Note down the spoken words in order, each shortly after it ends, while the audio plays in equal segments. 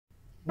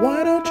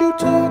Why don't you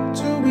talk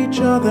to each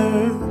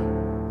other?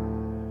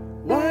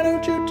 Why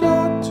don't you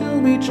talk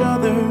to each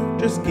other?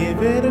 Just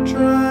give it a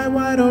try.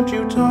 Why don't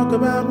you talk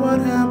about what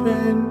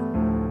happened?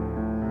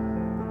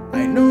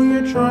 I know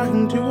you're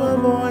trying to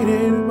avoid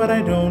it, but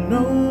I don't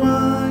know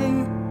why.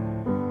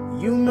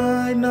 You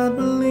might not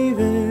believe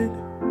it.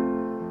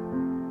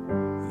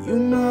 You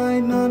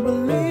might not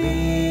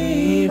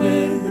believe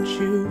it, but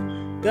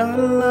you've got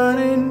a lot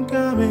in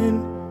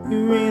common.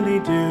 You really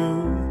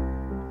do.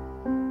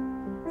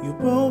 You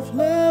both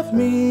love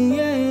me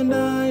and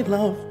I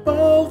love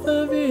both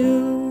of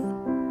you.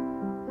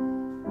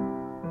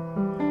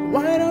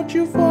 Why don't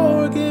you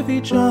forgive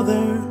each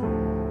other?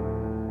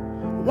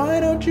 Why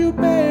don't you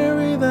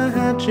bury the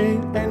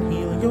hatchet and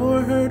heal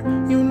your hurt?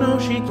 You know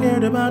she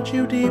cared about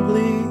you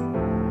deeply.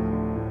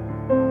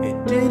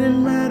 It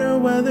didn't matter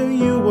whether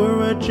you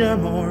were a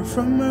gem or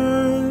from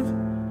Earth.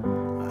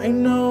 I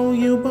know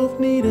you both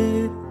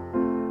needed.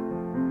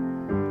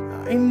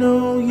 I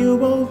know you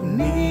both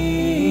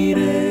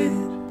needed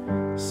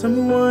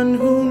someone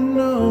who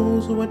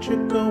knows what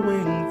you're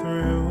going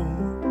through.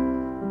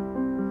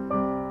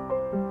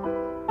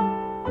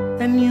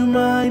 And you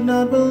might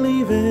not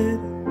believe it.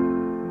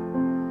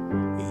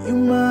 You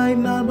might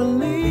not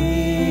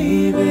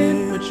believe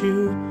it, but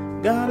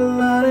you've got a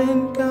lot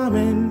in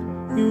common.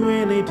 You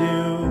really do.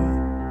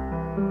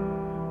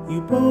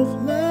 You both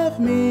love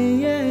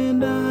me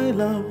and I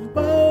love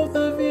both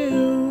of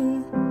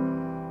you.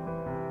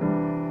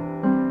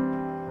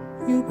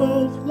 You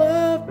both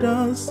loved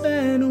us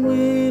and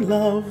we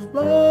love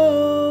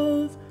both